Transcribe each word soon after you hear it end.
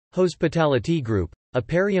Hospitality Group.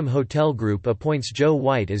 Aperium Hotel Group appoints Joe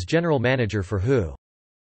White as general manager for Who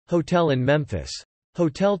Hotel in Memphis.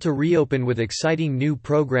 Hotel to reopen with exciting new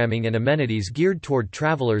programming and amenities geared toward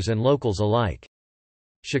travelers and locals alike.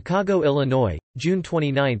 Chicago, Illinois, June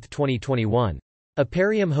 29, 2021.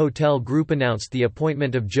 Aperium Hotel Group announced the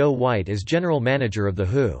appointment of Joe White as general manager of the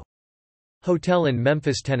Who Hotel in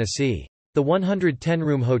Memphis, Tennessee. The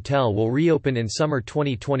 110-room hotel will reopen in summer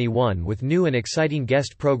 2021 with new and exciting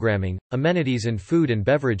guest programming, amenities and food and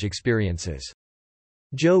beverage experiences.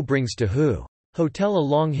 Joe brings to Who Hotel a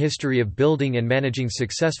long history of building and managing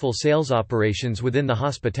successful sales operations within the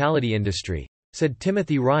hospitality industry, said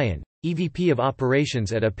Timothy Ryan, EVP of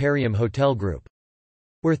Operations at Aperium Hotel Group.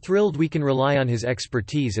 We're thrilled we can rely on his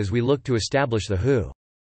expertise as we look to establish the Who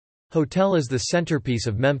Hotel as the centerpiece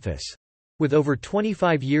of Memphis. With over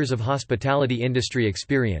 25 years of hospitality industry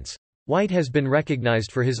experience, White has been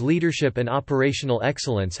recognized for his leadership and operational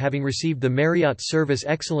excellence, having received the Marriott Service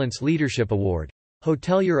Excellence Leadership Award,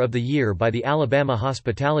 Hotelier of the Year by the Alabama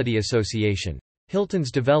Hospitality Association, Hilton's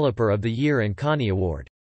Developer of the Year and Connie Award.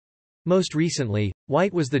 Most recently,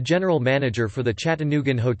 White was the general manager for the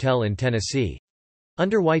Chattanooga Hotel in Tennessee.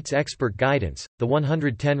 Under White's expert guidance, the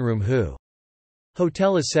 110-room Who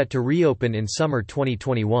Hotel is set to reopen in summer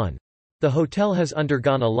 2021. The hotel has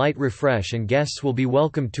undergone a light refresh and guests will be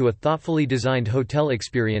welcomed to a thoughtfully designed hotel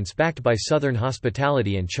experience backed by Southern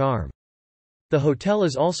hospitality and charm. The hotel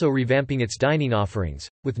is also revamping its dining offerings,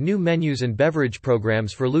 with new menus and beverage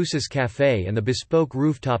programs for Lucis Café and the bespoke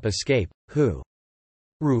rooftop escape, Who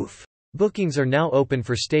Roof. Bookings are now open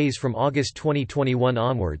for stays from August 2021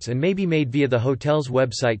 onwards and may be made via the hotel's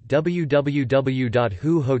website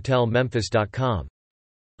www.whohotelmemphis.com.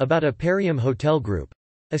 About Aperium Hotel Group.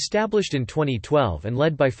 Established in 2012 and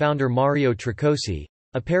led by founder Mario Tricosi,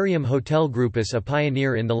 Aperium Hotel Group is a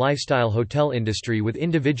pioneer in the lifestyle hotel industry with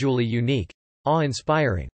individually unique,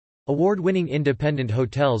 awe-inspiring, award-winning independent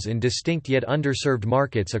hotels in distinct yet underserved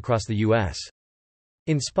markets across the U.S.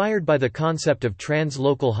 Inspired by the concept of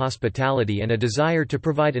trans-local hospitality and a desire to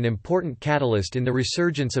provide an important catalyst in the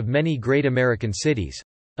resurgence of many great American cities,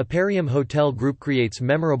 Aperium Hotel Group creates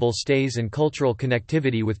memorable stays and cultural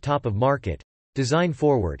connectivity with top-of-market,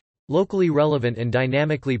 design-forward, locally relevant and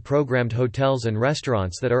dynamically programmed hotels and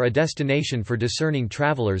restaurants that are a destination for discerning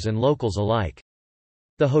travelers and locals alike.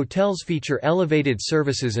 The hotels feature elevated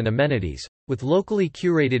services and amenities, with locally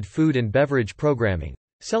curated food and beverage programming,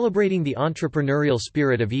 celebrating the entrepreneurial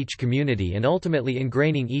spirit of each community and ultimately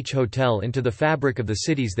ingraining each hotel into the fabric of the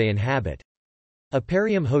cities they inhabit.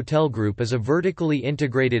 Aperium Hotel Group is a vertically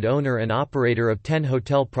integrated owner and operator of 10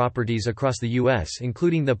 hotel properties across the U.S.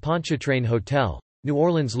 including the Pontchartrain Hotel, New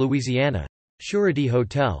Orleans, Louisiana, Surety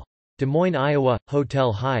Hotel, Des Moines, Iowa,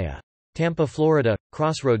 Hotel Haya, Tampa, Florida,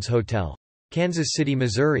 Crossroads Hotel, Kansas City,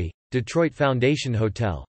 Missouri, Detroit Foundation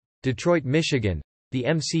Hotel, Detroit, Michigan, the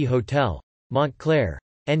MC Hotel, Montclair,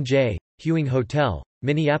 NJ, Hewing Hotel,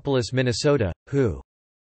 Minneapolis, Minnesota, Who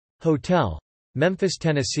Hotel, Memphis,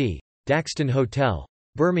 Tennessee, Daxton Hotel,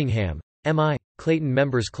 Birmingham, MI, Clayton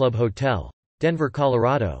Members Club Hotel, Denver,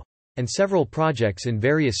 Colorado, and several projects in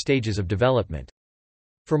various stages of development.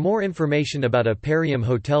 For more information about Aperium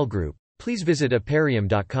Hotel Group, please visit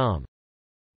aperium.com.